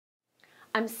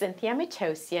I'm Cynthia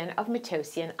Matossian of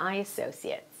Matossian Eye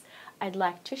Associates. I'd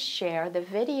like to share the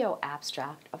video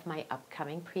abstract of my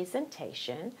upcoming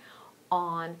presentation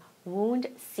on wound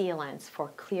sealants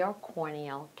for clear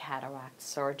corneal cataract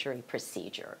surgery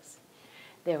procedures.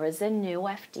 There is a new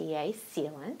FDA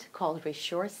sealant called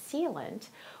Resure Sealant,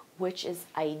 which is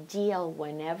ideal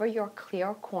whenever your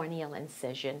clear corneal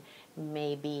incision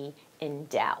may be in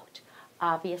doubt.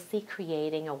 Obviously,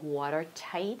 creating a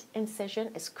watertight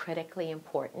incision is critically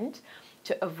important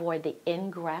to avoid the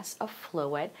ingress of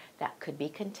fluid that could be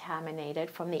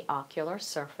contaminated from the ocular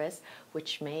surface,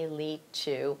 which may lead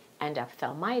to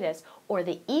endophthalmitis, or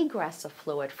the egress of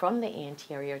fluid from the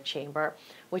anterior chamber,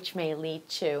 which may lead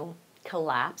to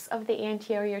collapse of the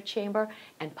anterior chamber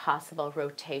and possible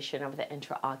rotation of the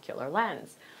intraocular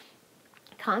lens.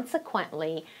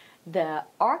 Consequently, the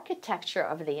architecture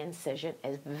of the incision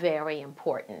is very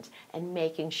important, and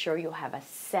making sure you have a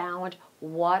sound,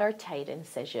 watertight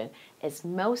incision is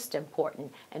most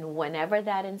important. And whenever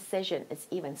that incision is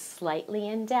even slightly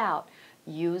in doubt,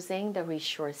 using the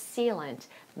Resure Sealant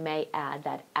may add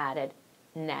that added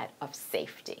net of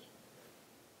safety.